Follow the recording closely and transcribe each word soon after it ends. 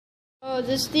Oh,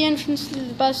 this is the entrance to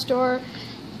the bus door.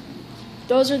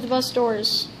 Those are the bus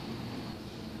doors.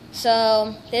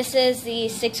 So this is the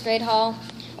 6th grade hall.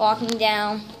 Walking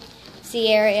down, C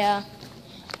area.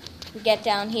 We get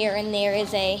down here and there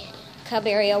is a cub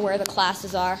area where the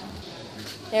classes are.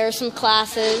 There are some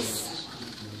classes.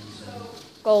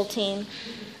 Gold team.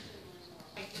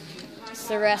 It's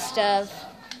the rest of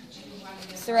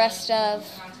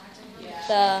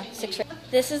the 6th grade.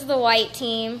 This is the white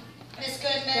team. Miss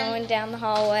Goodman. Going down the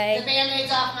hallway. The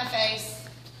band-aid's off my face.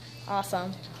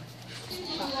 Awesome.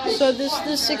 So this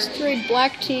is the 6th grade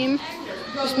black team.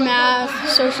 There's math,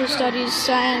 social studies,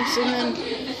 science, and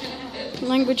then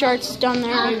language arts is down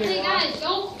there.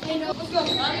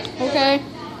 Okay.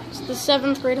 It's the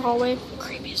 7th grade hallway.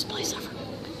 Creepiest place ever.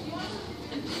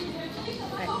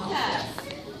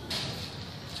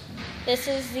 This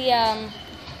is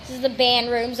the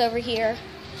band rooms over here.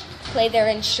 Play their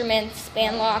instruments,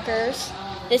 band lockers.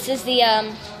 This is the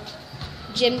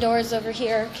gym doors over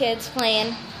here. Kids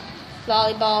playing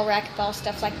volleyball, racquetball,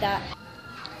 stuff like that.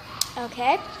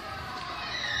 Okay.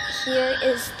 Here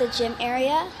is the gym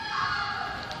area.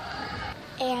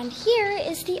 And here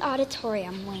is the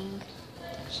auditorium wing.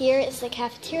 Here is the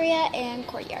cafeteria and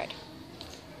courtyard.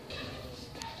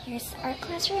 Here's the art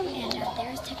classroom, and out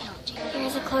there is technology.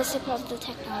 Here's a close-up of the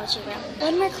technology room.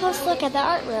 One more close look at the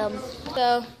art room.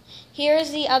 So here's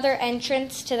the other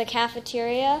entrance to the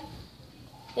cafeteria.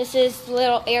 This is the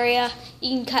little area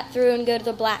you can cut through and go to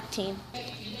the black team.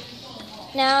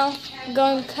 Now I'm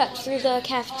going to cut through the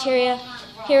cafeteria.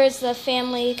 Here is the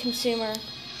family consumer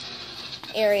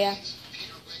area.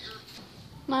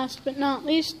 Last but not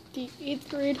least, the 8th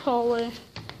grade hallway.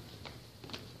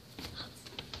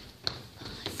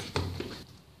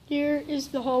 Here is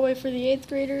the hallway for the 8th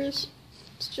graders.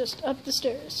 It's just up the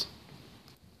stairs.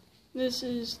 This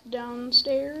is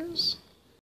downstairs.